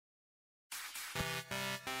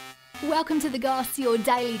Welcome to The Goss, your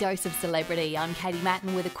daily dose of celebrity. I'm Katie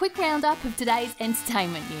Matten with a quick roundup of today's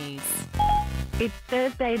entertainment news. It's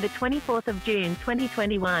Thursday, the 24th of June,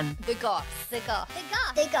 2021. The Goss. The Goss. The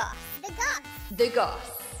Goss. The Goss. The Goss. The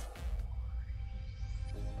Goss.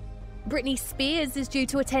 Britney Spears is due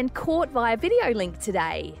to attend court via video link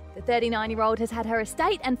today. The 39-year-old has had her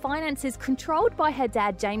estate and finances controlled by her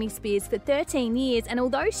dad, Jamie Spears, for 13 years, and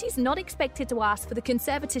although she's not expected to ask for the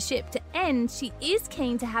conservatorship to end, she is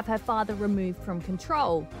keen to have her father removed from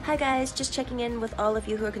control. Hi guys, just checking in with all of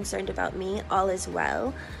you who are concerned about me. All is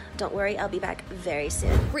well. Don't worry, I'll be back very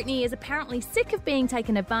soon. Britney is apparently sick of being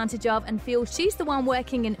taken advantage of and feels she's the one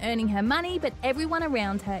working and earning her money, but everyone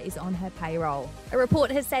around her is on her payroll. A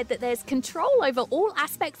report has said that there's control over all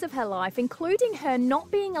aspects of her life, including her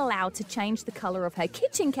not being allowed to change the colour of her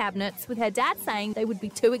kitchen cabinets, with her dad saying they would be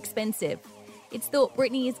too expensive. It's thought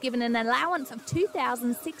Britney is given an allowance of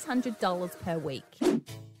 $2,600 per week.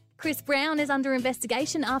 Chris Brown is under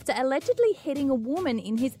investigation after allegedly hitting a woman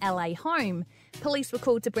in his LA home. Police were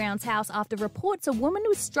called to Brown's house after reports a woman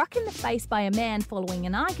was struck in the face by a man following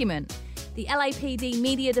an argument. The LAPD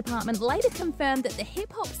media department later confirmed that the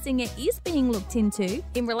hip-hop singer is being looked into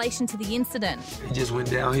in relation to the incident. It just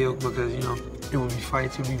went downhill because, it would be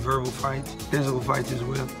fights, it would be verbal fights, physical fights as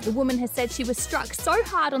well. The woman has said she was struck so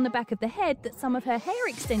hard on the back of the head that some of her hair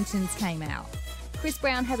extensions came out. Chris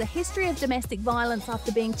Brown has a history of domestic violence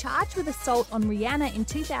after being charged with assault on Rihanna in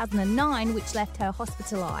 2009, which left her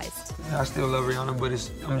hospitalised. I still love Rihanna, but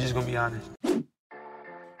I'm just going to be honest.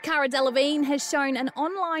 Cara Delevingne has shown an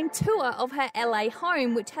online tour of her LA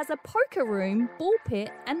home, which has a poker room, ball pit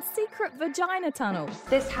and secret vagina tunnel.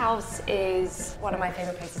 This house is one of my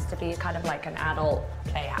favourite places to be, kind of like an adult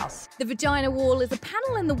playhouse. The vagina wall is a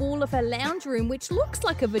panel in the wall of her lounge room which looks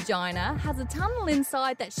like a vagina, has a tunnel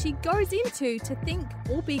inside that she goes into to think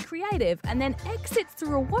or be creative, and then exits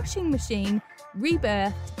through a washing machine,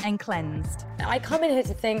 rebirthed and cleansed. I come in here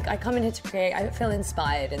to think, I come in here to create, I feel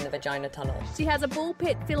inspired in the vagina tunnel. She has a ball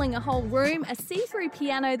pit filling a whole room, a see-through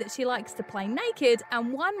piano that she likes to play naked,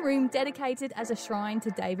 and one room dedicated as a shrine to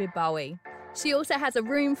David Bowie. She also has a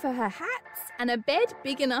room for her hats and a bed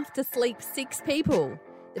big enough to sleep 6 people.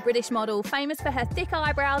 The British model, famous for her thick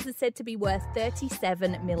eyebrows, is said to be worth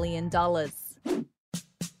 $37 million.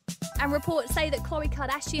 And reports say that Khloe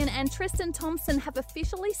Kardashian and Tristan Thompson have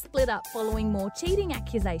officially split up following more cheating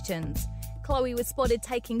accusations. Khloe was spotted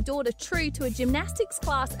taking daughter True to a gymnastics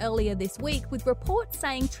class earlier this week, with reports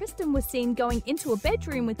saying Tristan was seen going into a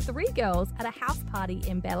bedroom with 3 girls at a house party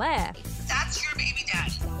in Bel Air. That's your baby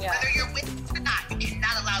daddy. Yeah. Whether you're with him or not, you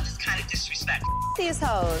cannot allow this kind of disrespect. These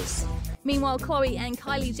hoes. Meanwhile, Khloe and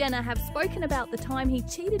Kylie Jenner have spoken about the time he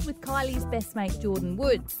cheated with Kylie's best mate Jordan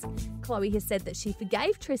Woods. Khloe has said that she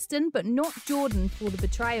forgave Tristan but not Jordan for the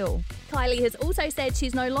betrayal. Kylie has also said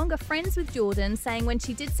she's no longer friends with Jordan, saying when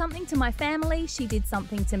she did something to my family, she did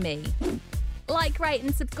something to me. Like, rate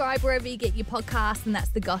and subscribe wherever you get your podcasts, and that's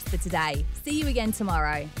The Goss for today. See you again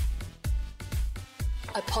tomorrow.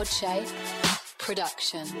 A Podshape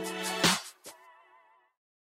production.